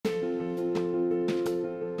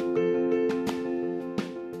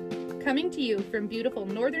Coming to you from beautiful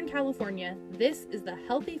Northern California, this is the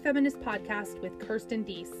Healthy Feminist Podcast with Kirsten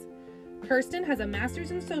Deese. Kirsten has a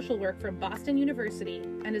master's in social work from Boston University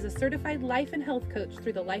and is a certified life and health coach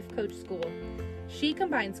through the Life Coach School. She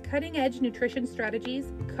combines cutting-edge nutrition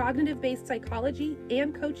strategies, cognitive-based psychology,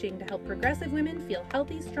 and coaching to help progressive women feel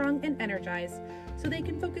healthy, strong, and energized so they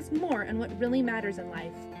can focus more on what really matters in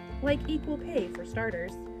life, like equal pay for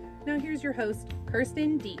starters. Now here's your host,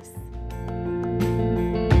 Kirsten Deese.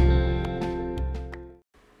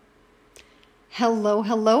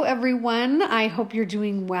 Hello, everyone. I hope you're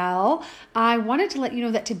doing well. I wanted to let you know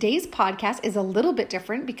that today's podcast is a little bit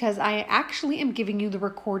different because I actually am giving you the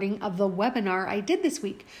recording of the webinar I did this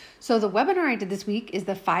week. So the webinar I did this week is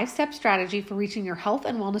the 5-step strategy for reaching your health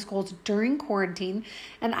and wellness goals during quarantine.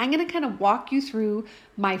 And I'm going to kind of walk you through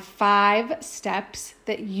my 5 steps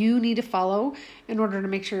that you need to follow in order to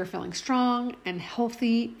make sure you're feeling strong and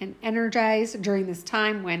healthy and energized during this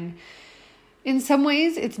time when in some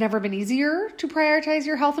ways, it's never been easier to prioritize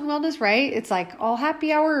your health and wellness, right? It's like all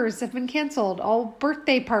happy hours have been canceled. All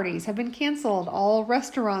birthday parties have been canceled. All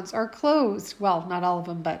restaurants are closed. Well, not all of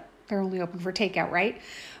them, but they're only open for takeout, right?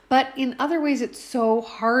 But in other ways, it's so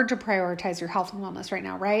hard to prioritize your health and wellness right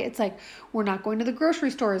now, right? It's like we're not going to the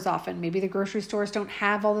grocery store as often. Maybe the grocery stores don't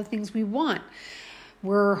have all the things we want.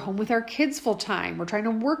 We're home with our kids full time. We're trying to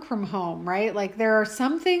work from home, right? Like there are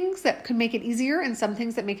some things that could make it easier and some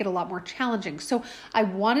things that make it a lot more challenging. So I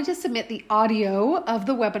wanted to submit the audio of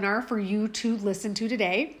the webinar for you to listen to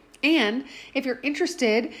today. And if you're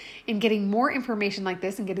interested in getting more information like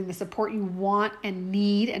this and getting the support you want and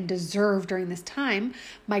need and deserve during this time,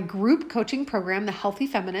 my group coaching program, The Healthy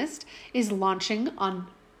Feminist, is launching on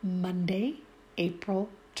Monday, April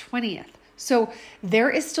 20th. So there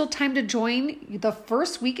is still time to join. The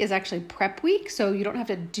first week is actually prep week, so you don't have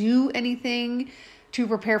to do anything to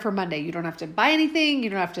prepare for Monday. You don't have to buy anything. You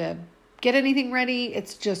don't have to get anything ready.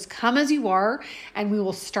 It's just come as you are, and we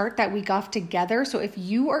will start that week off together. So if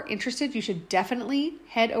you are interested, you should definitely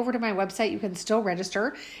head over to my website. You can still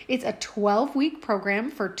register. It's a 12-week program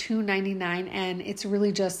for $299, and it's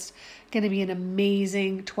really just going to be an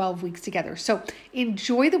amazing 12 weeks together. So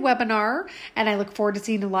enjoy the webinar, and I look forward to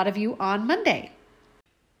seeing a lot of you on Monday.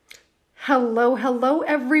 Hello,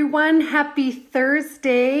 everyone. Happy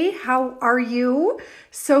Thursday. How are you?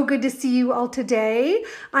 So good to see you all today.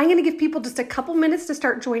 I'm going to give people just a couple minutes to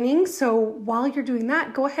start joining. So while you're doing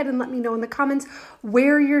that, go ahead and let me know in the comments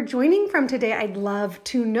where you're joining from today. I'd love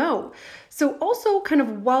to know. So also kind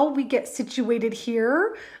of while we get situated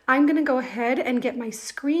here, I'm going to go ahead and get my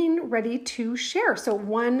screen ready to share. So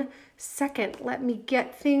 1 second, let me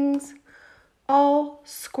get things all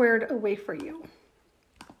squared away for you.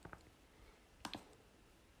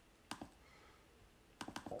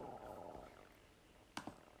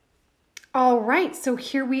 All right, so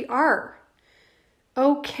here we are.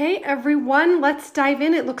 Okay, everyone, let's dive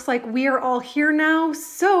in. It looks like we are all here now.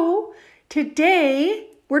 So today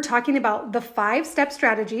we're talking about the 5-step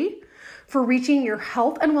strategy for reaching your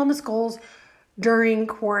health and wellness goals during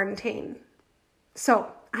quarantine. So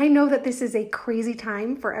I know that this is a crazy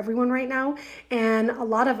time for everyone right now, and a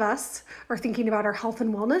lot of us are thinking about our health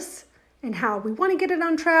and wellness and how we want to get it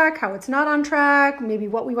on track, how it's not on track, maybe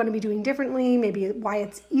what we want to be doing differently, maybe why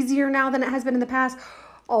it's easier now than it has been in the past,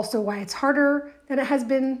 also why it's harder than it has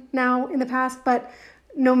been now in the past. But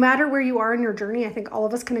no matter where you are in your journey, I think all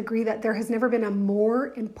of us can agree that there has never been a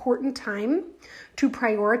more important time to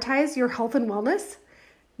prioritize your health and wellness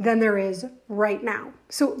than there is right now.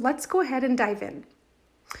 So let's go ahead and dive in.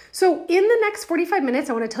 So in the next 45 minutes,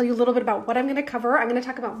 I want to tell you a little bit about what I'm going to cover. I'm going to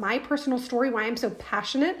talk about my personal story, why I'm so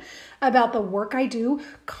passionate about the work I do,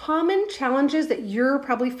 common challenges that you're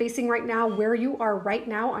probably facing right now, where you are right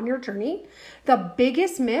now on your journey, the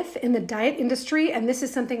biggest myth in the diet industry, and this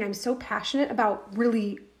is something I'm so passionate about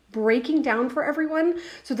really breaking down for everyone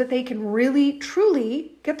so that they can really,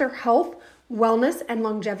 truly get their health, wellness, and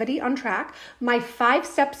longevity on track, my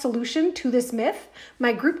 5-step solution to this myth,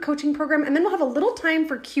 my group coaching program, and then we'll have a little time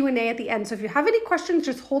for Q&A at the end. So if you have any questions,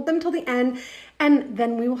 just hold them till the end, and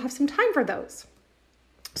then we will have some time for those.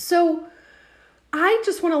 So I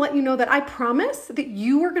just want to let you know that I promise that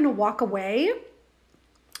you are going to walk away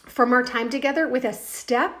from our time together with a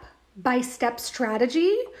step-by-step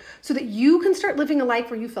strategy so that you can start living a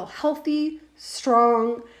life where you feel healthy,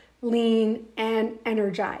 strong, lean, and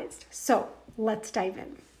energized. So let's dive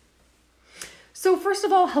in. So first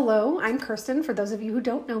of all, hello, I'm Kirsten. For those of you who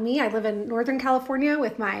don't know me, I live in Northern California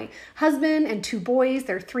with my husband and 2 boys.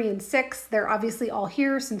 They're 3 and 6. They're obviously all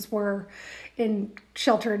here since we're in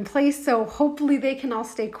shelter in place. So hopefully they can all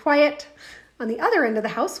stay quiet. on the other end of the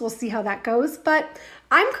house. We'll see how that goes. But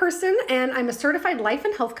I'm Kirsten, and I'm a certified life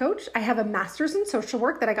and health coach. I have a master's in social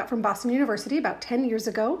work that I got from Boston University about 10 years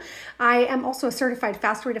ago. I am also a certified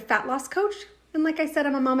fast way to fat loss coach. And like I said,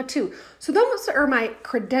 I'm a mama too. So those are my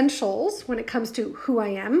credentials when it comes to who I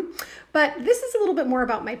am. But this is a little bit more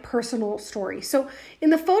about my personal story. So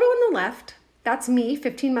in the photo on the left, that's me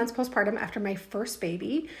 15 months postpartum after my first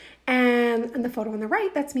baby. And in the photo on the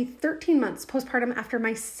right, that's me 13 months postpartum after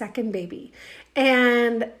my second baby.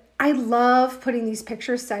 And I love putting these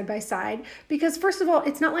pictures side by side because first of all,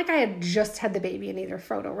 it's not like I had just had the baby in either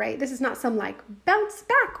photo, right? This is not some like bounce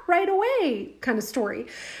back right away kind of story.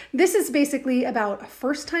 This is basically about a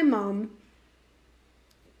first-time mom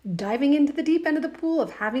diving into the deep end of the pool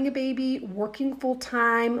of having a baby, working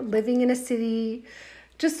full-time, living in a city,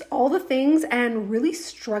 just all the things, and really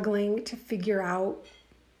struggling to figure out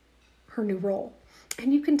her new role.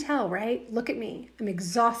 And you can tell, right? Look at me. I'm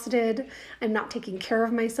exhausted. I'm not taking care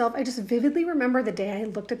of myself. I just vividly remember the day I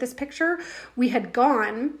looked at this picture. We had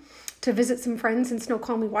gone to visit some friends in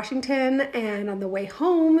Snoqualmie, Washington. And on the way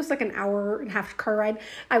home, it was like an hour and a half car ride.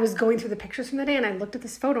 I was going through the pictures from the day and I looked at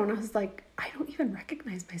this photo and I was like, I don't even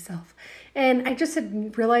recognize myself. And I just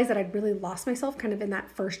had realized that I'd really lost myself kind of in that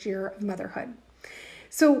first year of motherhood.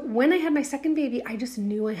 So when I had my second baby, I just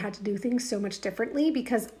knew I had to do things so much differently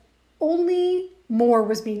because only more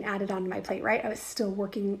was being added onto my plate, right? I was still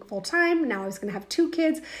working full time. Now I was going to have 2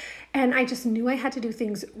 kids and I just knew I had to do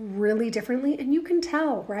things really differently. And you can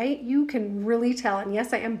tell, right? You can really tell. And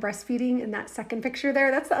yes, I am breastfeeding in that second picture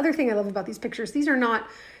there. That's the other thing I love about these pictures. These are not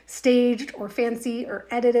staged or fancy or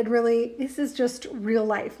edited really. This is just real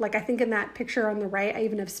life. Like I think in that picture on the right, I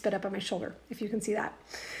even have spit up on my shoulder, if you can see that.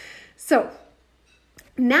 So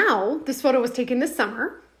now this photo was taken this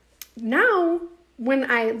summer. Now,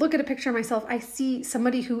 when I look at a picture of myself, I see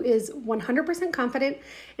somebody who is 100% confident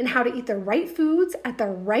in how to eat the right foods at the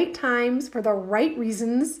right times for the right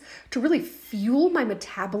reasons to really fuel my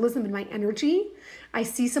metabolism and my energy. I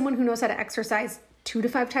see someone who knows how to exercise 2 to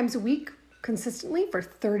 5 times a week consistently for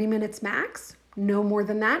 30 minutes max, no more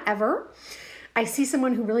than that ever. I see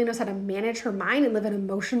someone who really knows how to manage her mind and live an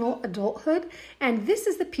emotional adulthood. And this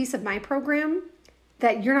is the piece of my program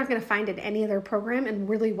that you're not going to find in any other program and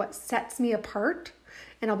really what sets me apart.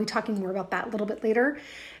 And I'll be talking more about that a little bit later.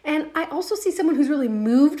 And I also see someone who's really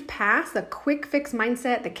moved past the quick fix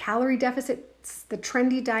mindset, the calorie deficits, the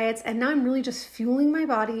trendy diets, and now I'm really just fueling my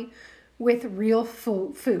body with real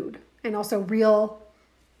food and also real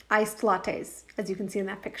iced lattes, as you can see in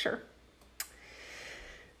that picture.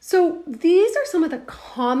 So these are some of the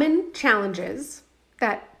common challenges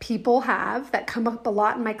that people have that come up a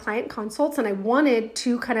lot in my client consults. And I wanted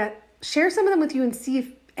to kind of share some of them with you and see if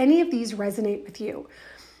any of these resonate with you.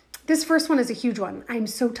 This first one is a huge one. I'm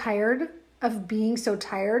so tired of being so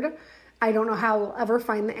tired. I don't know how I'll ever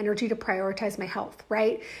find the energy to prioritize my health,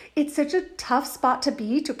 right? It's such a tough spot to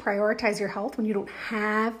be to prioritize your health when you don't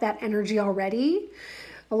have that energy already.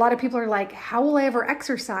 A lot of people are like, how will I ever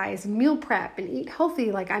exercise and meal prep and eat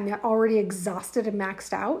healthy? Like I'm already exhausted and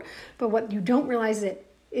maxed out. But what you don't realize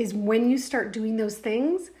is when you start doing those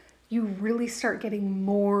things, you really start getting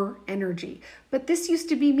more energy. But this used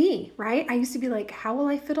to be me, right? I used to be like, how will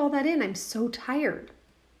I fit all that in? I'm so tired.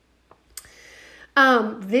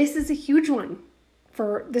 This is a huge one.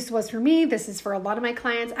 This was for me. This is for a lot of my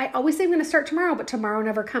clients. I always say I'm going to start tomorrow, but tomorrow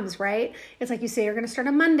never comes, right? It's like you say you're going to start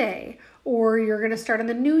on Monday, or you're going to start on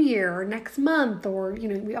the new year or next month, or,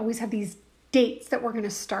 we always have these dates that we're going to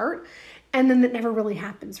start, and then that never really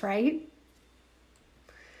happens, right?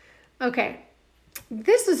 Okay.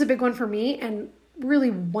 This is a big one for me, and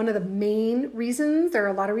really one of the main reasons. There are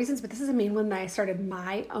a lot of reasons, but this is the main one that I started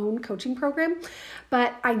my own coaching program.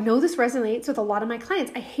 But I know this resonates with a lot of my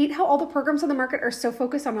clients. I hate how all the programs on the market are so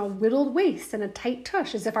focused on a whittled waist and a tight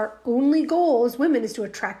tush, as if our only goal as women is to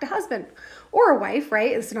attract a husband or a wife,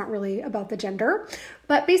 right? It's not really about the gender.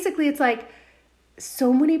 But basically it's like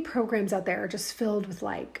so many programs out there are just filled with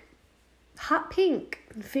like hot pink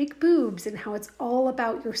and fake boobs and how it's all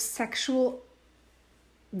about your sexual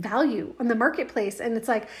value on the marketplace. And it's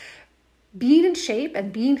like being in shape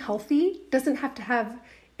and being healthy doesn't have to have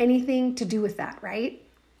anything to do with that, right?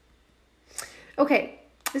 Okay,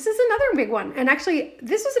 this is another big one. And actually,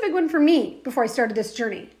 this was a big one for me before I started this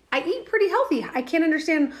journey. I eat pretty healthy. I can't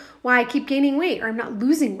understand why I keep gaining weight or I'm not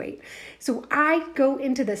losing weight. So I go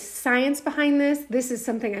into the science behind this. This is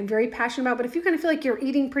something I'm very passionate about. But if you kind of feel like you're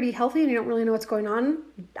eating pretty healthy and you don't really know what's going on,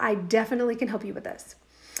 I definitely can help you with this.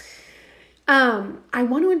 I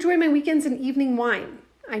want to enjoy my weekends and evening wine.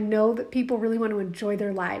 I know that people really want to enjoy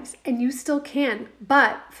their lives, and you still can.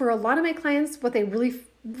 But for a lot of my clients, what they really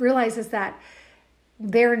realize is that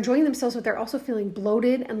they're enjoying themselves, but they're also feeling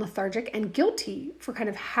bloated and lethargic and guilty for kind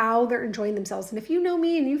of how they're enjoying themselves. And if you know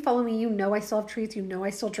me and you follow me, you know I still have treats, you know I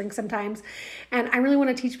still drink sometimes. And I really want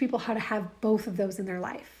to teach people how to have both of those in their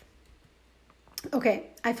life. Okay,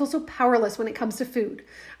 I feel so powerless when it comes to food.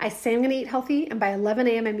 I say I'm going to eat healthy, and by 11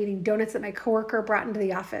 a.m. I'm eating donuts that my coworker brought into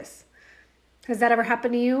the office. Has that ever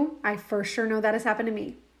happened to you? I for sure know that has happened to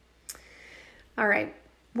me. All right.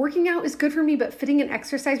 Working out is good for me, but fitting an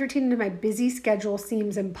exercise routine into my busy schedule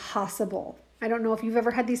seems impossible. I don't know if you've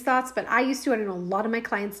ever had these thoughts, but I used to. I know a lot of my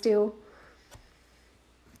clients do.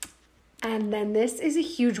 And then this is a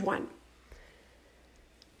huge one.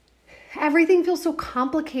 Everything feels so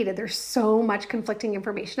complicated. There's so much conflicting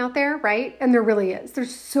information out there, right? And there really is.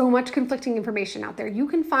 There's so much conflicting information out there. You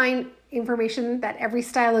can find information that every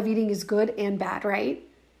style of eating is good and bad, right?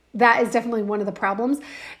 That is definitely one of the problems.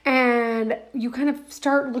 And you kind of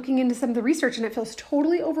start looking into some of the research and it feels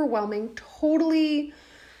totally overwhelming, totally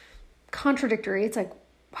contradictory. It's like,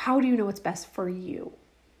 how do you know what's best for you?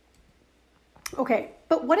 Okay,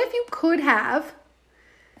 but what if you could have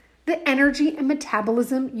the energy and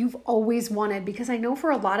metabolism you've always wanted? Because I know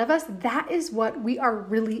for a lot of us, that is what we are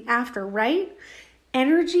really after, right?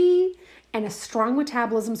 Energy and a strong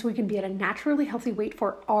metabolism so we can be at a naturally healthy weight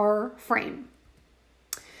for our frame.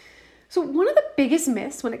 So one of the biggest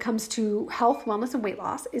myths when it comes to health, wellness, and weight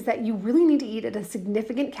loss is that you really need to eat at a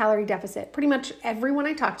significant calorie deficit. Pretty much everyone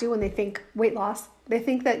I talk to when they think weight loss, they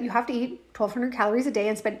think that you have to eat 1,200 calories a day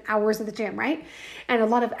and spend hours at the gym, right? And a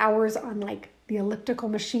lot of hours on like the elliptical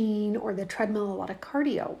machine or the treadmill, a lot of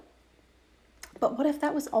cardio. But what if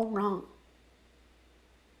that was all wrong?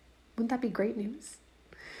 Wouldn't that be great news?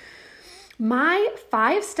 My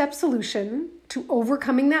 5-step solution to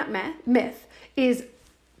overcoming that myth is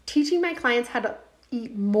teaching my clients how to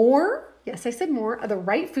eat more, yes, I said more, of the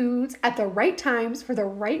right foods at the right times for the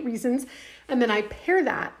right reasons. And then I pair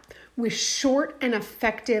that with short and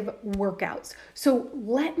effective workouts. So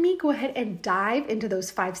let me go ahead and dive into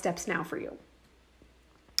those 5 steps now for you.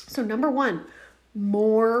 So number 1,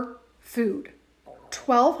 more food.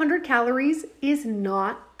 1,200 calories is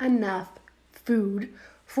not enough food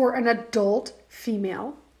for an adult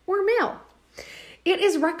female or male. It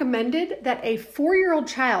is recommended that a 4-year-old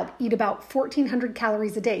child eat about 1,400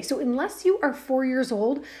 calories a day. So unless you are 4 years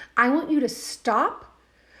old, I want you to stop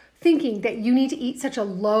thinking that you need to eat such a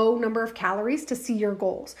low number of calories to see your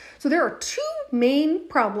goals. So there are 2 main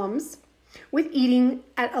problems with eating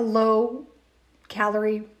at a low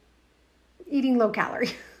calorie.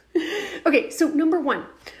 Okay, so number 1,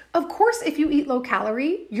 of course, if you eat low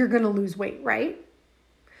calorie, you're going to lose weight, right?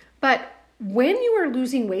 But when you are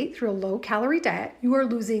losing weight through a low calorie diet, you are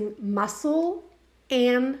losing muscle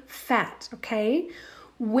and fat, okay?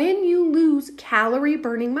 When you lose calorie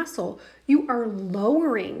burning muscle, you are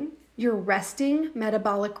lowering your resting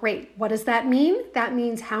metabolic rate. What does that mean? That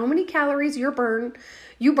means how many calories you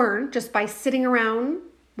burn just by sitting around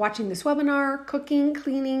watching this webinar, cooking,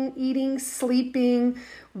 cleaning, eating, sleeping,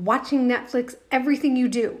 watching Netflix, everything you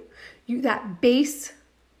do. That base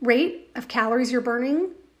rate of calories you're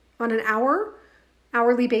burning on an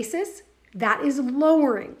hourly basis, that is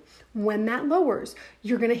lowering. When that lowers,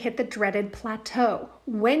 you're going to hit the dreaded plateau.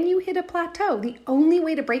 When you hit a plateau, the only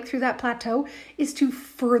way to break through that plateau is to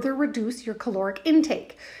further reduce your caloric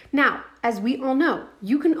intake. Now, as we all know,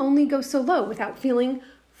 you can only go so low without feeling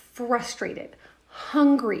frustrated,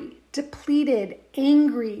 hungry, depleted,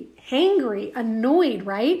 angry, hangry, annoyed,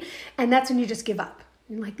 right? And that's when you just give up.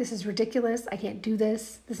 You're like, this is ridiculous. I can't do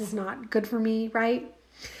this. This is not good for me, right?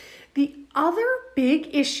 The other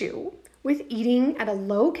big issue with eating at a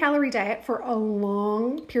low calorie diet for a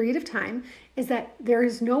long period of time is that there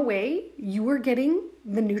is no way you are getting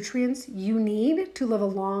the nutrients you need to live a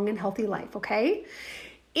long and healthy life, okay?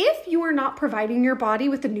 If you are not providing your body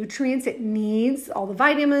with the nutrients it needs, all the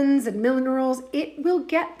vitamins and minerals, it will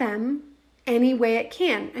get them any way it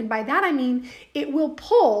can. And by that I mean it will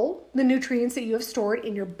pull the nutrients that you have stored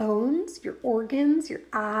in your bones, your organs, your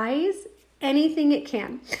eyes, anything it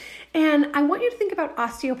can. And I want you to think about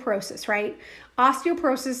osteoporosis, right?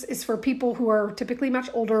 Osteoporosis is for people who are typically much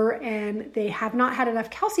older and they have not had enough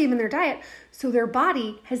calcium in their diet. So their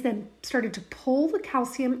body has then started to pull the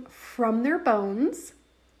calcium from their bones,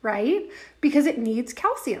 right? Because it needs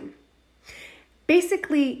calcium.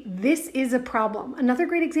 Basically, this is a problem. Another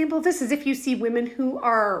great example of this is if you see women who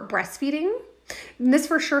are breastfeeding. And this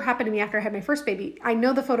for sure happened to me after I had my first baby. I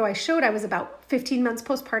know the photo I showed, I was about 15 months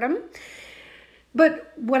postpartum.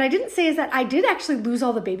 But what I didn't say is that I did actually lose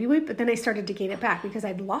all the baby weight, but then I started to gain it back because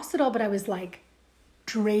I'd lost it all, but I was like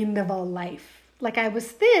drained of all life. like I was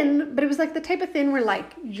thin, but it was like the type of thin where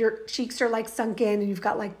like your cheeks are like sunken and you've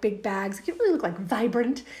got like big bags. You really look like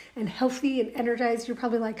vibrant and healthy and energized. You're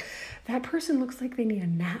probably like, that person looks like they need a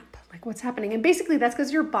nap. Like what's happening? And basically that's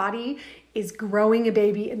because your body is growing a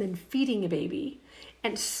baby and then feeding a baby.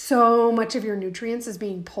 And so much of your nutrients is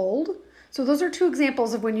being pulled. So those are two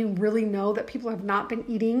examples of when you really know that people have not been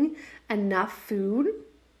eating enough food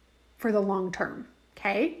for the long term.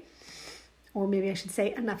 Okay. Or maybe I should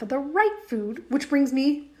say enough of the right food, which brings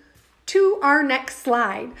me to our next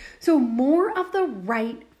slide. So more of the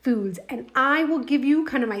right foods. And I will give you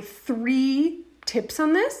kind of my 3 tips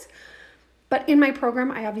on this. But in my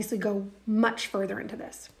program, I obviously go much further into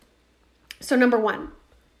this. So number 1,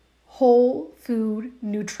 whole food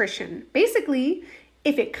nutrition. Basically,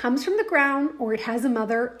 if it comes from the ground or it has a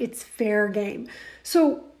mother, it's fair game.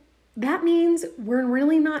 So that means we're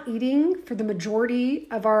really not eating, for the majority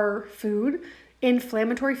of our food,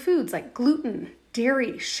 inflammatory foods like gluten,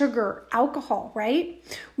 dairy, sugar, alcohol, right?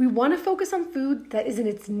 We want to focus on food that is in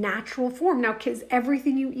its natural form. Now, is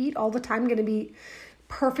everything you eat all the time going to be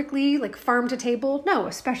perfectly like farm to table? No,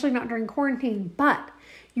 especially not during quarantine, but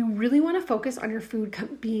you really want to focus on your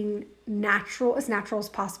food being natural as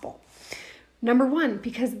possible. Number 1,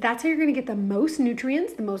 because that's how you're going to get the most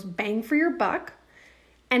nutrients, the most bang for your buck.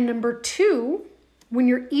 And number 2, when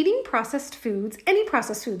you're eating processed foods, any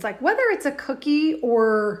processed foods, like whether it's a cookie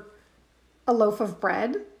or a loaf of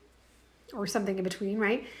bread or something in between,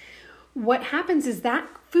 right? What happens is that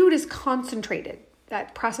food is concentrated.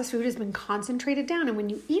 That processed food has been concentrated down. And when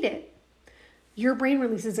you eat it, your brain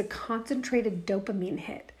releases a concentrated dopamine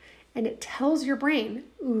hit. And it tells your brain,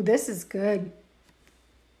 ooh, this is good.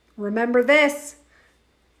 Remember this.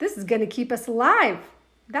 This is going to keep us alive.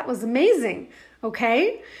 That was amazing.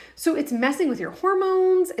 Okay. So it's messing with your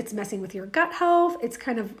hormones. It's messing with your gut health. It's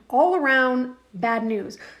kind of all around bad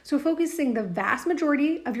news. So focusing the vast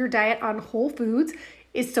majority of your diet on whole foods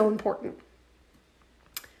is so important.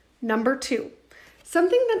 Number 2,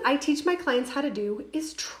 something that I teach my clients how to do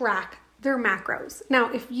is track their macros.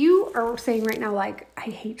 Now, if you are saying right now, like, I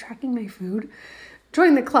hate tracking my food,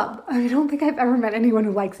 join the club. I don't think I've ever met anyone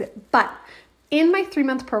who likes it. But in my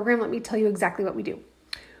 3-month program, let me tell you exactly what we do.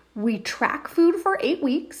 We track food for 8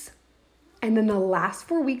 weeks, and then the last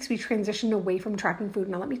 4 weeks, we transition away from tracking food.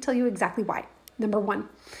 Now, let me tell you exactly why. Number 1,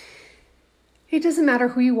 it doesn't matter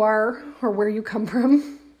who you are or where you come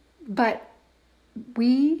from, but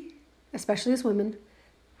we, especially as women,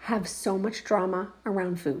 have so much drama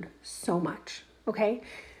around food. So much, okay?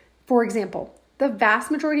 For example, the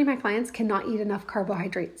vast majority of my clients cannot eat enough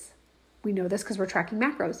carbohydrates. We know this because we're tracking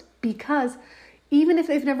macros, because even if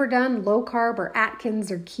they've never done low carb or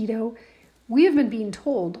Atkins or keto, we have been being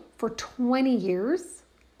told for 20 years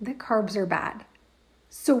that carbs are bad.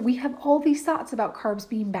 So we have all these thoughts about carbs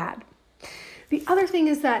being bad. The other thing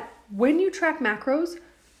is that when you track macros,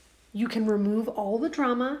 you can remove all the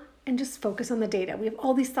drama and just focus on the data. We have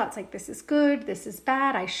all these thoughts like, this is good, this is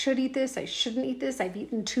bad, I should eat this, I shouldn't eat this, I've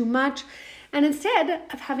eaten too much. And instead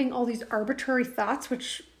of having all these arbitrary thoughts,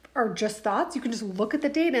 which are just thoughts, you can just look at the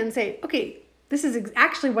data and say, okay, this is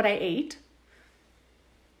actually what I ate.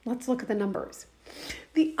 Let's look at the numbers.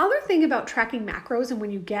 The other thing about tracking macros, and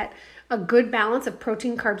when you get a good balance of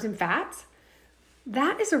protein, carbs, and fats,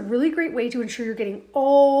 that is a really great way to ensure you're getting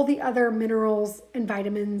all the other minerals and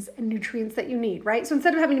vitamins and nutrients that you need, right? So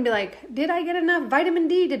instead of having to be like, did I get enough vitamin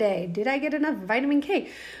D today? Did I get enough vitamin K?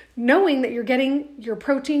 Knowing that you're getting your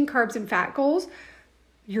protein, carbs, and fat goals,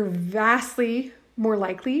 you're vastly more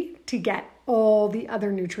likely to get all the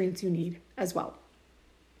other nutrients you need as well.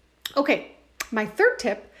 Okay, my 3rd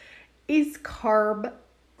tip is carb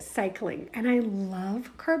cycling. And I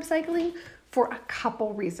love carb cycling for a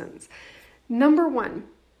couple reasons. Number 1,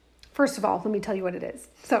 first of all, let me tell you what it is.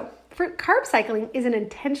 So carb cycling is an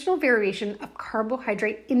intentional variation of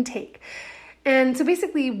carbohydrate intake. And so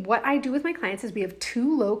basically what I do with my clients is we have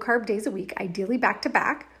 2 low carb days a week, ideally back to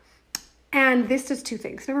back. And this does 2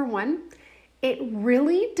 things. Number 1, it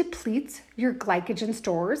really depletes your glycogen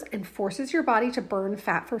stores and forces your body to burn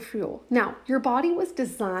fat for fuel. Now, your body was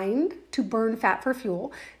designed to burn fat for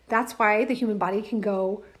fuel. That's why the human body can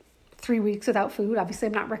go 3 weeks without food. Obviously,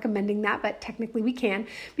 I'm not recommending that, but technically we can,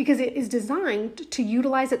 because it is designed to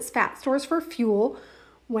utilize its fat stores for fuel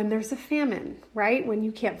when there's a famine, right? When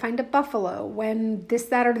you can't find a buffalo, when this,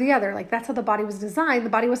 that, or the other. Like, that's how the body was designed. The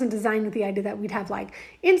body wasn't designed with the idea that we'd have like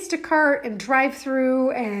Instacart and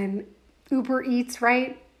drive-through and Uber Eats,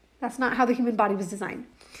 right? That's not how the human body was designed.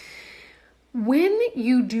 When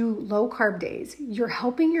you do low carb days, you're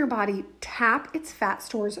helping your body tap its fat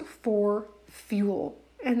stores for fuel.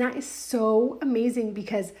 And that is so amazing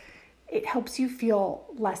because it helps you feel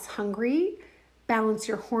less hungry balance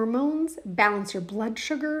your hormones, balance your blood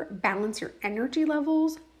sugar, balance your energy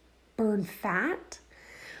levels, burn fat.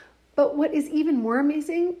 But what is even more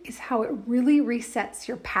amazing is how it really resets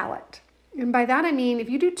your palate. And by that I mean, if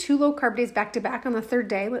you do 2 low carb days back to back on the 3rd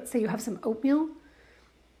day, let's say you have some oatmeal,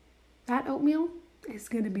 that oatmeal is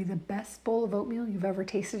going to be the best bowl of oatmeal you've ever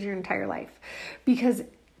tasted your entire life. Because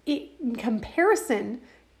in comparison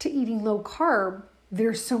to eating low carb,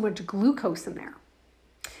 there's so much glucose in there.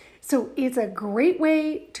 So it's a great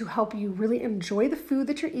way to help you really enjoy the food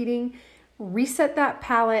that you're eating, reset that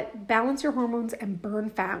palate, balance your hormones, and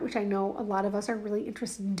burn fat, which I know a lot of us are really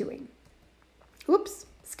interested in doing. Oops,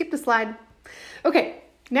 skip the slide. Okay,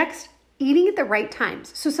 next, eating at the right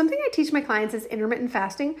times. So something I teach my clients is intermittent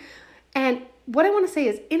fasting. And what I want to say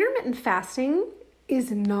is intermittent fasting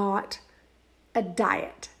is not a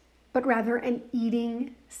diet, but rather an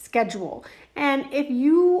eating schedule. And if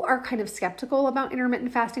you are kind of skeptical about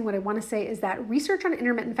intermittent fasting, what I want to say is that research on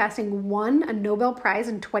intermittent fasting won a Nobel Prize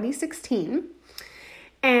in 2016.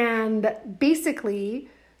 And basically,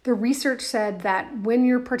 the research said that when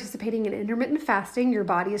you're participating in intermittent fasting, your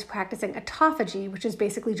body is practicing autophagy, which is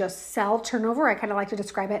basically just cell turnover. I kind of like to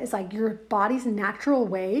describe it as like your body's natural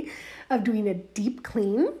way of doing a deep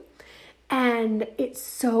clean. And it's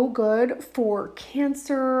so good for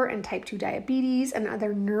cancer and type 2 diabetes and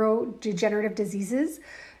other neurodegenerative diseases.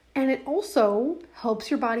 And it also helps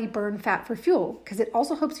your body burn fat for fuel because it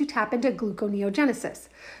also helps you tap into gluconeogenesis.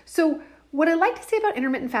 So what I like to say about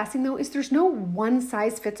intermittent fasting though is there's no one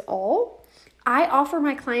size fits all. I offer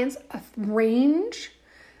my clients a range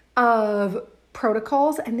of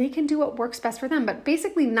protocols and they can do what works best for them. But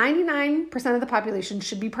basically 99% of the population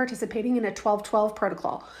should be participating in a 12-12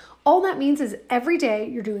 protocol. All that means is every day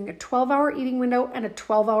you're doing a 12-hour eating window and a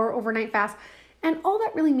 12-hour overnight fast. And all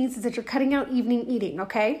that really means is that you're cutting out evening eating,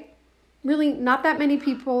 okay? Really, not that many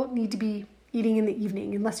people need to be eating in the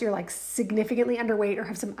evening unless you're like significantly underweight or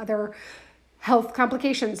have some other health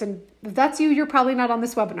complications. And if that's you, you're probably not on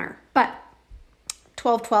this webinar. But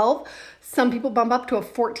 12-12, some people bump up to a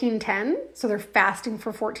 14-10. So they're fasting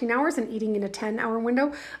for 14 hours and eating in a 10-hour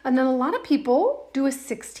window. And then a lot of people do a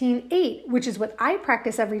 16-8, which is what I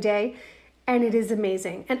practice every day. And it is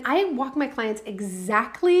amazing. And I walk my clients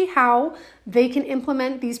exactly how they can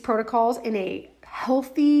implement these protocols in a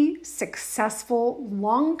healthy, successful,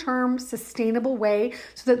 long-term, sustainable way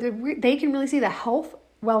so that they can really see the health,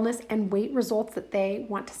 wellness, and weight results that they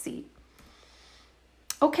want to see.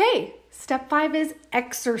 Okay, step 5 is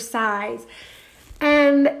exercise.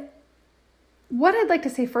 And what I'd like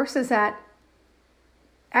to say first is that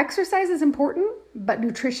exercise is important, but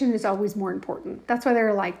nutrition is always more important. That's why there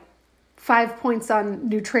are like 5 points on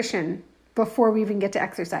nutrition before we even get to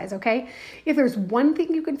exercise, okay? If there's one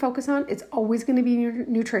thing you can focus on, it's always going to be your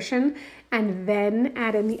nutrition and then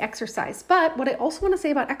add in the exercise. But what I also want to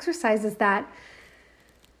say about exercise is that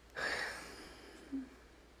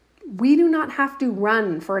we do not have to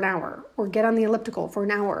run for an hour or get on the elliptical for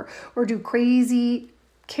an hour or do crazy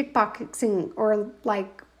kickboxing or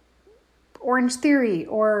like Orange Theory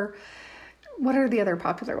or what are the other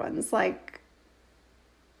popular ones? Like,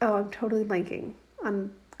 oh, I'm totally blanking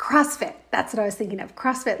on CrossFit. That's what I was thinking of.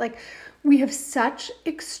 CrossFit. Like we have such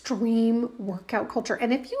extreme workout culture.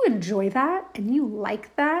 And if you enjoy that and you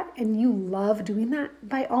like that and you love doing that,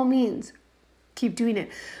 by all means, keep doing it.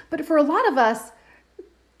 But for a lot of us,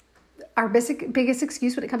 our biggest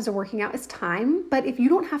excuse when it comes to working out is time. But if you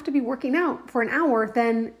don't have to be working out for an hour,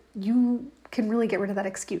 then you can really get rid of that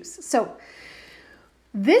excuse. So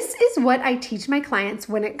this is what I teach my clients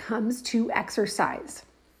when it comes to exercise.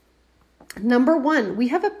 Number 1, we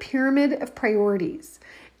have a pyramid of priorities.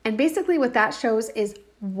 And basically what that shows is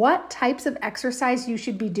what types of exercise you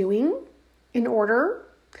should be doing in order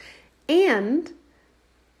and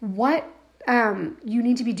what you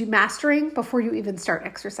need to be mastering before you even start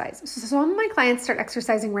exercise. So some of my clients start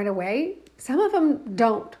exercising right away. Some of them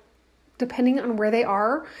don't, depending on where they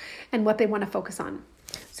are and what they want to focus on.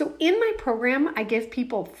 So in my program, I give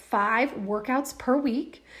people 5 workouts per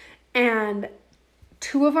week, and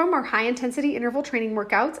 2 of them are high intensity interval training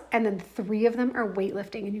workouts, and then 3 of them are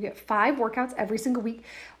weightlifting. And you get 5 workouts every single week.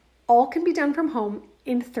 All can be done from home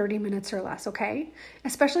in 30 minutes or less, okay?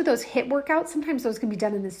 Especially those HIIT workouts. Sometimes those can be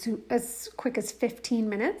done in as quick as 15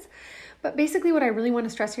 minutes. But basically what I really want to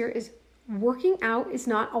stress here is working out is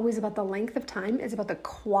not always about the length of time. It's about the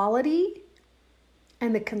quality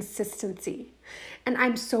and the consistency. And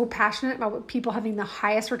I'm so passionate about people having the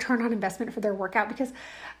highest return on investment for their workout because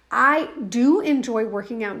I do enjoy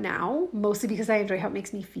working out now, mostly because I enjoy how it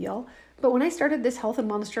makes me feel. But when I started this health and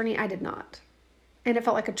wellness journey, I did not. And it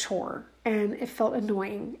felt like a chore and it felt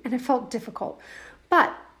annoying and it felt difficult.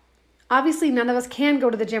 But Obviously, none of us can go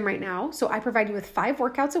to the gym right now, so I provide you with 5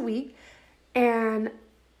 workouts a week and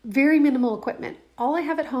very minimal equipment. All I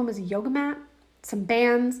have at home is a yoga mat, some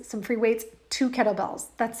bands, some free weights, 2 kettlebells.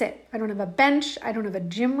 That's it. I don't have a bench. I don't have a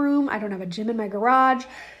gym room. I don't have a gym in my garage.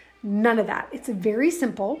 None of that. It's very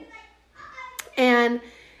simple. And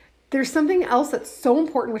there's something else that's so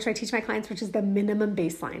important, which I teach my clients, which is the minimum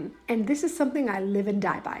baseline. And this is something I live and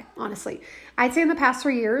die by, honestly. I'd say in the past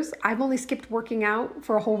 3 years, I've only skipped working out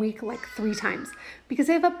for a whole week like 3 times because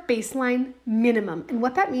I have a baseline minimum. And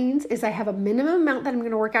what that means is I have a minimum amount that I'm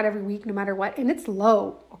going to work out every week, no matter what. And it's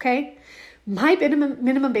low, okay? My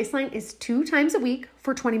minimum baseline is 2 times a week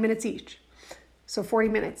for 20 minutes each. So 40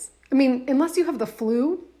 minutes. I mean, unless you have the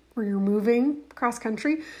flu or you're moving cross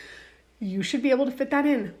country, you should be able to fit that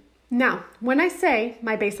in. Now, when I say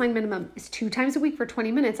my baseline minimum is 2 times a week for 20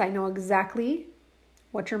 minutes, I know exactly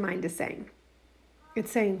what your mind is saying. It's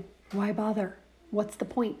saying, why bother? What's the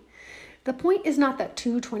point? The point is not that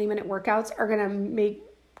 2 20-minute workouts are going to make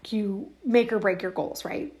you make or break your goals,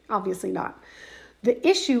 right? Obviously not. The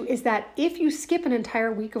issue is that if you skip an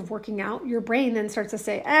entire week of working out, your brain then starts to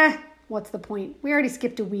say, what's the point? We already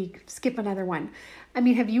skipped a week, skip another one. I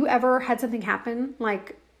mean, have you ever had something happen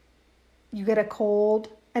like you get a cold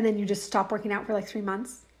and then you just stop working out for like 3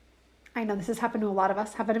 months? I know this has happened to a lot of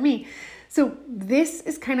us, happened to me. So this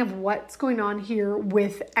is kind of what's going on here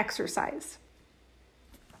with exercise.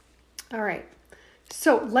 All right.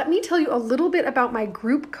 So let me tell you a little bit about my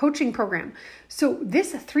group coaching program. So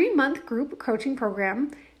this 3-month group coaching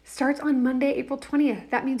program starts on Monday, April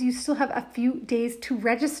 20th. That means you still have a few days to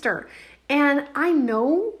register. And I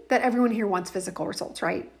know that everyone here wants physical results,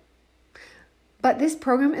 right? But this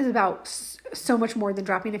program is about so much more than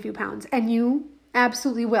dropping a few pounds, and you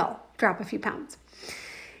absolutely will drop a few pounds.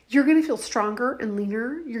 You're going to feel stronger and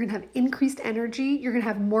leaner. You're going to have increased energy. You're going to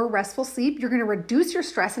have more restful sleep. You're going to reduce your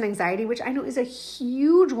stress and anxiety, which I know is a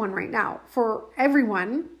huge one right now for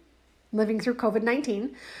everyone living through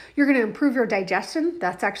COVID-19. You're going to improve your digestion.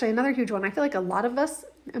 That's actually another huge one. I feel like a lot of us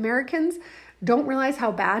Americans don't realize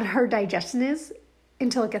how bad our digestion is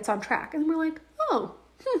until it gets on track. And we're like,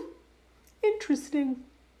 interesting.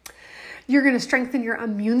 You're going to strengthen your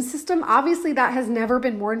immune system. Obviously, that has never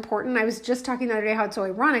been more important. I was just talking the other day how it's so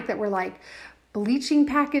ironic that we're like bleaching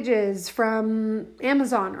packages from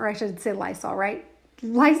Amazon, or I should say Lysol, right?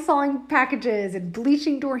 Lysoling packages and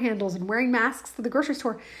bleaching door handles and wearing masks to the grocery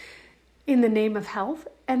store in the name of health.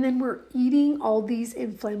 And then we're eating all these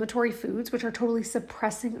inflammatory foods, which are totally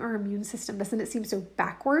suppressing our immune system. Doesn't it seem so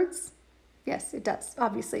backwards? Yes, it does,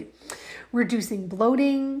 obviously. Reducing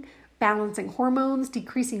bloating, balancing hormones,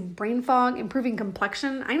 decreasing brain fog, improving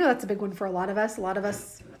complexion. I know that's a big one for a lot of us. A lot of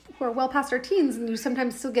us who are well past our teens, and you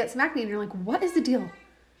sometimes still get some acne and you're like, what is the deal?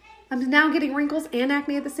 I'm now getting wrinkles and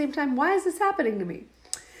acne at the same time. Why is this happening to me?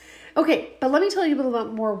 Okay, but let me tell you a little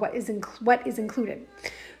bit more what is included.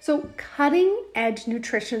 So cutting edge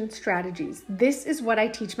nutrition strategies. This is what I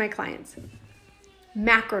teach my clients.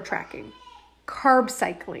 Macro tracking, carb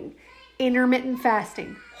cycling, intermittent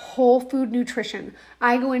fasting, whole food nutrition.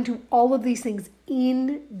 I go into all of these things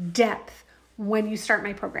in depth when you start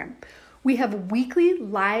my program. We have weekly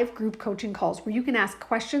live group coaching calls where you can ask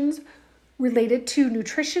questions related to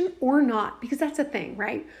nutrition or not, because that's a thing,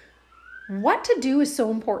 right? What to do is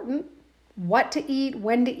so important. What to eat,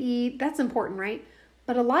 when to eat, that's important, right?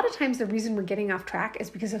 But a lot of times the reason we're getting off track is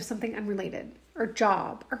because of something unrelated, our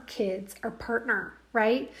job, our kids, our partner,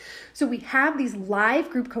 right? So we have these live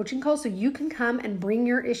group coaching calls so you can come and bring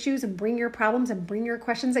your issues and bring your problems and bring your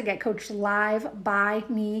questions that get coached live by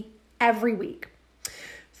me every week.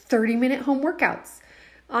 30-minute home workouts.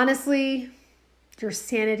 Honestly, your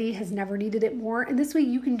sanity has never needed it more. And this way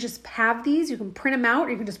you can just have these, you can print them out,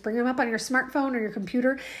 or you can just bring them up on your smartphone or your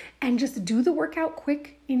computer and just do the workout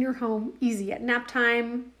quick in your home, easy at nap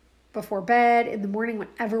time, before bed, in the morning,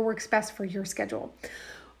 whatever works best for your schedule.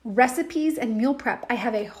 Recipes and meal prep. I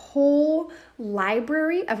have a whole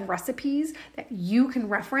library of recipes that you can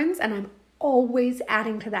reference, and I'm always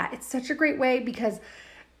adding to that. It's such a great way because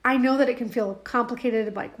I know that it can feel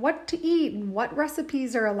complicated, like what to eat and what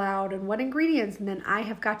recipes are allowed and what ingredients, and then I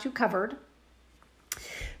have got you covered.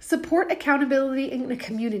 Support accountability in a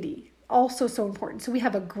community, also so important. So we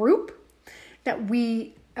have a group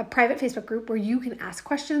a private Facebook group where you can ask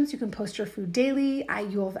questions, you can post your food daily,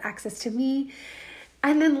 you'll have access to me.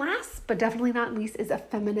 And then last, but definitely not least, is a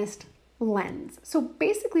feminist lens. So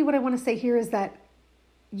basically what I want to say here is that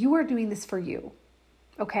you are doing this for you,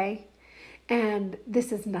 okay? And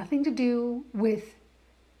this has nothing to do with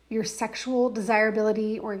your sexual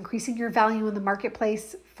desirability or increasing your value in the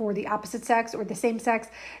marketplace for the opposite sex or the same sex.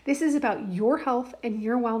 This is about your health and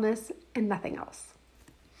your wellness and nothing else.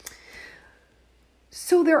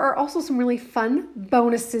 So there are also some really fun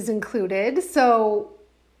bonuses included. So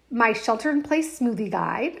my shelter-in-place smoothie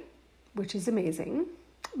guide, which is amazing.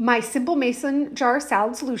 My simple mason jar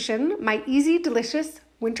salad solution, my easy, delicious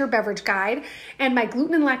winter beverage guide, and my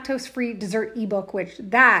gluten and lactose-free dessert ebook, which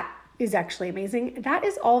that is actually amazing. That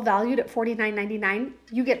is all valued at $49.99.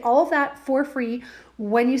 You get all of that for free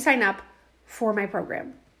when you sign up for my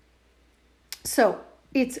program. So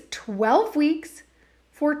it's 12 weeks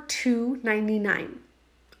for $299.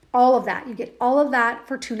 All of that. You get all of that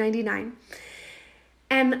for $299.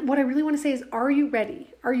 And what I really want to say is, are you ready?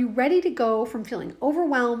 Are you ready to go from feeling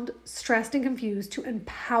overwhelmed, stressed, and confused to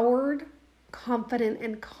empowered, confident,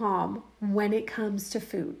 and calm when it comes to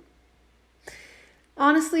food?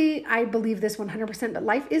 Honestly, I believe this 100%, but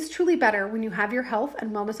life is truly better when you have your health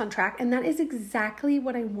and wellness on track, and that is exactly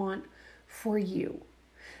what I want for you.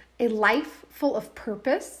 A life full of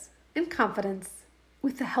purpose and confidence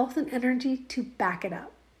with the health and energy to back it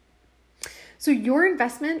up. So your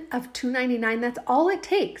investment of $299, that's all it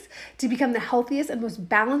takes to become the healthiest and most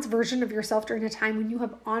balanced version of yourself during a time when you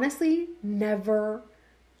have honestly never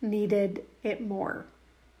needed it more.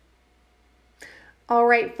 All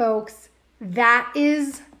right, folks, that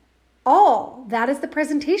is all. That is the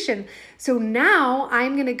presentation. So now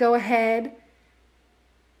I'm going to go ahead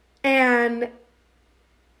and,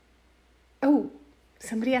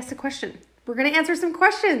 somebody asked a question. We're going to answer some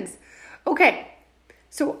questions. Okay.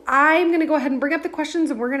 So I'm going to go ahead and bring up the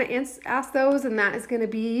questions and we're going to ask those, and that is going to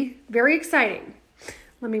be very exciting.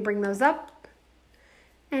 Let me bring those up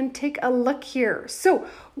and take a look here. So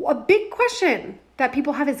a big question that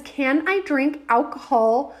people have is, can I drink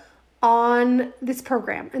alcohol on this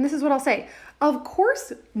program? And this is what I'll say. Of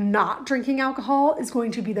course, not drinking alcohol is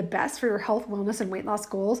going to be the best for your health, wellness, and weight loss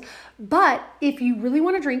goals. But if you really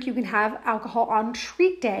want to drink, you can have alcohol on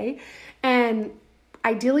treat day. And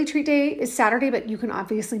ideally, treat day is Saturday, but you can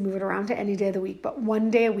obviously move it around to any day of the week. But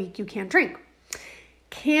one day a week, you can drink.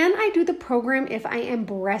 Can I do the program if I am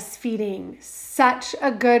breastfeeding? Such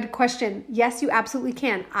a good question. Yes, you absolutely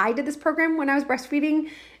can. I did this program when I was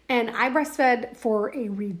breastfeeding, and I breastfed for a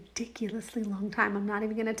ridiculously long time. I'm not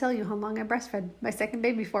even going to tell you how long I breastfed my second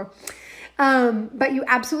baby for. But you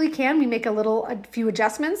absolutely can. We make a few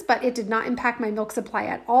adjustments, but it did not impact my milk supply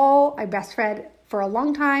at all. I breastfed for a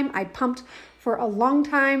long time. I pumped for a long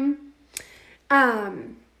time.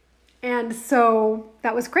 And so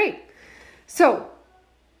that was great. So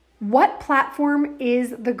what platform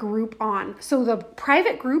is the group on? So the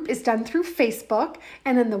private group is done through Facebook,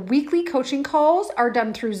 and then the weekly coaching calls are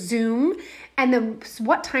done through Zoom. And then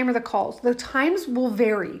what time are the calls? The times will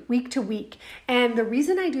vary week to week. And the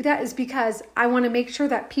reason I do that is because I want to make sure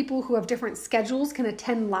that people who have different schedules can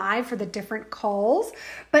attend live for the different calls.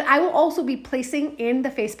 But I will also be placing in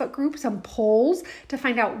the Facebook group some polls to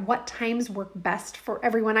find out what times work best for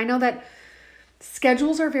everyone. I know that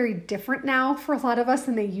schedules are very different now for a lot of us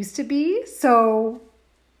than they used to be. So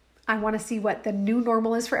I want to see what the new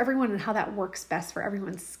normal is for everyone and how that works best for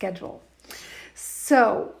everyone's schedule.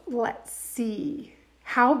 So let's see.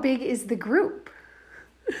 How big is the group?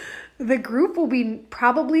 The group will be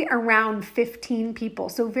probably around 15 people.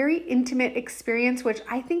 So very intimate experience, which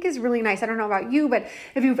I think is really nice. I don't know about you, but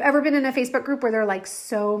if you've ever been in a Facebook group where there are like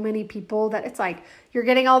so many people that it's like you're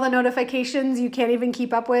getting all the notifications you can't even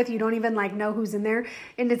keep up with, you don't even like know who's in there,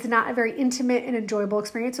 and it's not a very intimate and enjoyable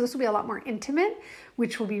experience. So this will be a lot more intimate,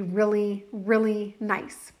 which will be really, really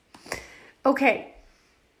nice. Okay.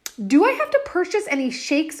 Do I have to purchase any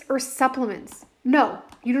shakes or supplements? No,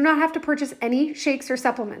 you do not have to purchase any shakes or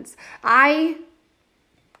supplements. I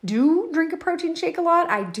do drink a protein shake a lot.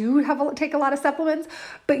 I do take a lot of supplements,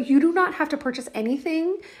 but you do not have to purchase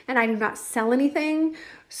anything, and I do not sell anything.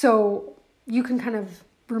 So you can kind of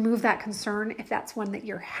remove that concern if that's one that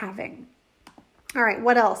you're having. All right,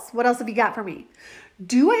 what else? What else have you got for me?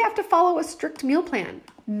 Do I have to follow a strict meal plan?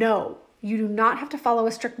 No, you do not have to follow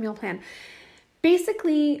a strict meal plan.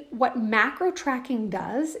 Basically, what macro tracking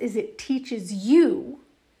does is it teaches you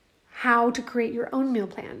how to create your own meal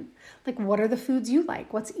plan. Like, what are the foods you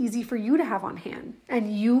like? What's easy for you to have on hand?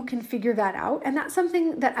 And you can figure that out. And that's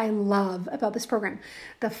something that I love about this program.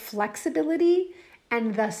 The flexibility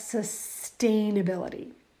and the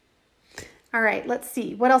sustainability. All right, let's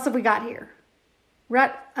see. What else have we got here?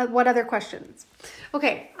 What other questions?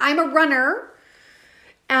 Okay, I'm a runner.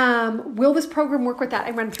 Will this program work with that?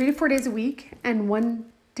 I run 3 to 4 days a week, and one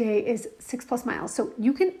day is 6+ miles. So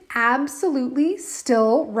you can absolutely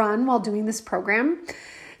still run while doing this program.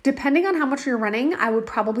 Depending on how much you're running, I would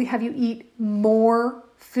probably have you eat more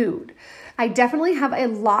food. I definitely have a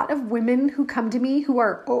lot of women who come to me who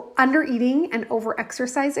are under eating and over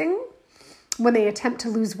exercising when they attempt to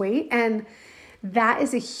lose weight. And That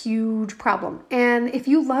is a huge problem. And if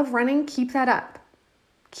you love running, keep that up.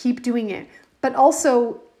 Keep doing it. But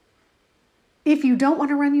also, if you don't want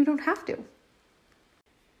to run, you don't have to.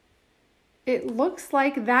 It looks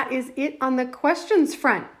like that is it on the questions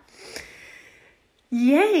front.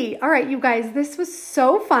 Yay. All right, you guys, this was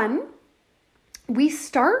so fun. We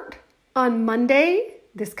start on Monday,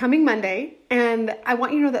 this coming Monday, and I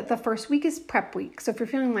want you to know that the first week is prep week. So if you're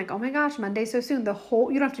feeling like, oh my gosh, Monday's so soon, you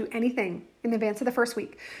don't have to do anything in advance of the first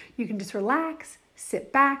week. You can just relax,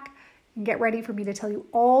 sit back, and get ready for me to tell you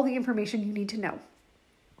all the information you need to know.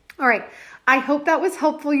 All right. I hope that was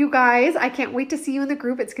helpful, you guys. I can't wait to see you in the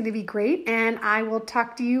group. It's going to be great. And I will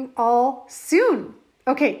talk to you all soon.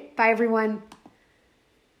 Okay. Bye, everyone.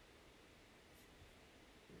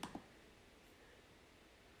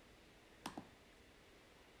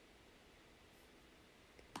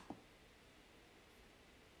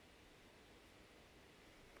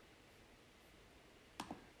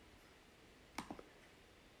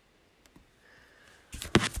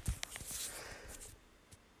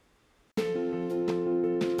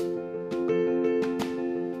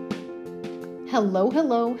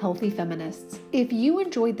 Hello, healthy feminists. If you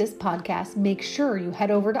enjoyed this podcast, make sure you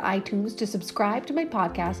head over to iTunes to subscribe to my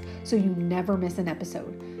podcast so you never miss an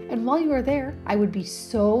episode. And while you are there, I would be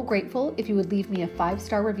so grateful if you would leave me a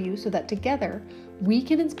 5-star review so that together we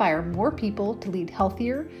can inspire more people to lead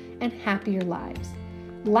healthier and happier lives.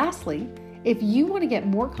 Lastly, if you want to get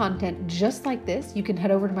more content just like this, you can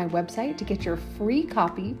head over to my website to get your free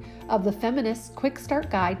copy of the Feminist Quick Start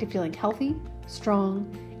Guide to Feeling Healthy,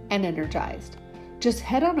 Strong, and Energized. Just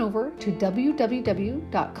head on over to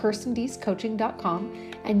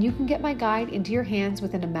www.kirstendeescoaching.com and you can get my guide into your hands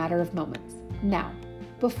within a matter of moments. Now,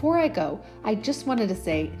 before I go, I just wanted to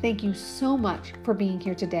say thank you so much for being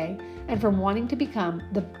here today and for wanting to become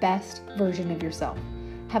the best version of yourself.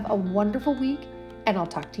 Have a wonderful week, and I'll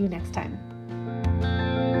talk to you next time.